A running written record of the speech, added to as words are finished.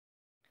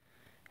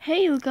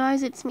Hey you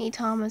guys, it's me,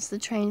 Thomas, the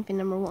train fan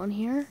 #1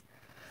 here.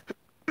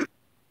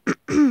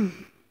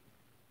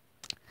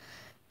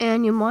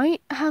 And you might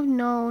have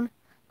known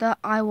that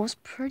I was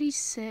pretty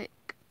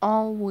sick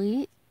all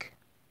week.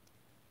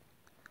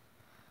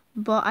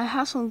 But I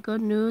have some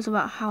good news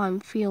about how I'm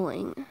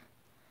feeling.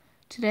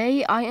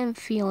 Today I am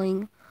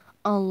feeling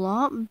a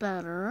lot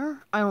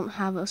better. I don't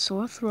have a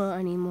sore throat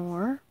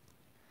anymore.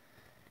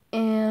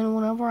 And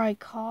whenever I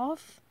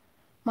cough,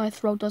 my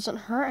throat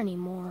doesn't hurt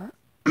anymore.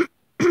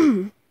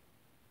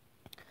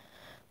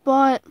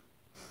 But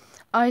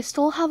I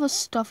still have a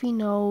stuffy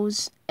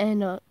nose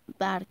and a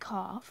bad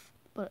cough,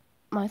 but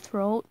my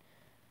throat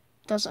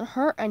doesn't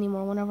hurt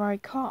anymore whenever I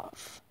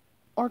cough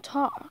or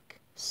talk.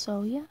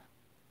 So yeah,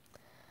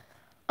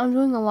 I'm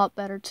doing a lot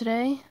better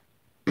today.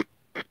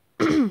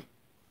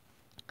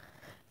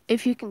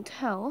 If you can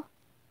tell,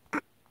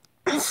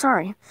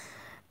 sorry,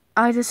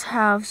 I just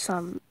have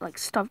some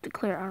stuff to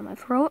clear out of my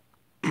throat.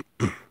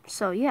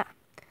 So yeah,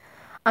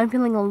 I'm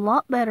feeling a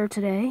lot better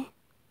today.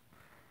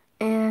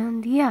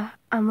 And yeah,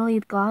 I'm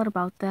really glad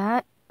about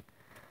that.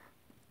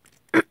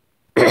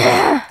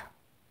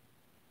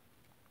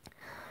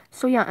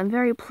 So yeah, I'm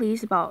very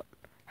pleased about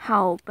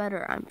how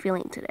better I'm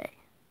feeling today.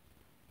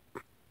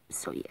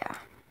 So yeah.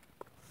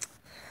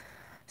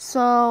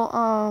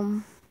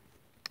 So,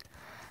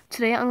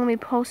 today I'm gonna be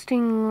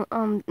posting,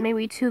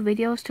 maybe 2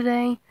 videos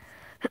today.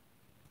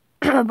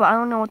 But I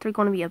don't know what they're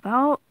gonna be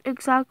about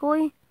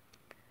exactly.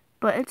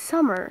 But it's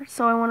summer,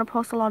 so I want to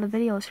post a lot of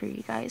videos for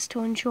you guys to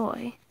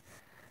enjoy.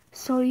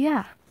 So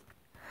yeah.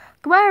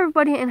 Goodbye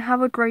everybody and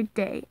have a great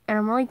day. And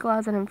I'm really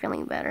glad that I'm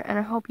feeling better. And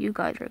I hope you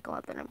guys are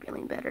glad that I'm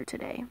feeling better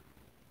today.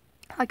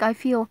 I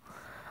feel,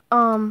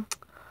 a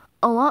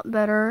lot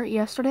better.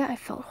 Yesterday I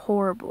felt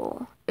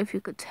horrible, if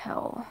you could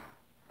tell.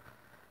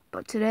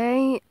 But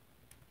today,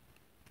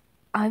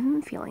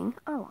 I'm feeling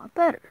a lot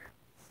better.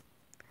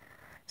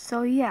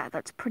 So yeah,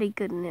 that's pretty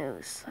good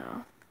news.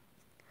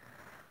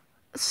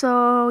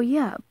 So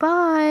yeah,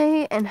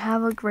 bye and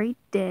have a great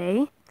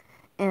day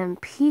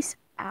and peace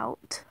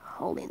out,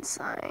 holding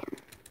sign.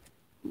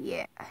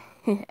 Yeah.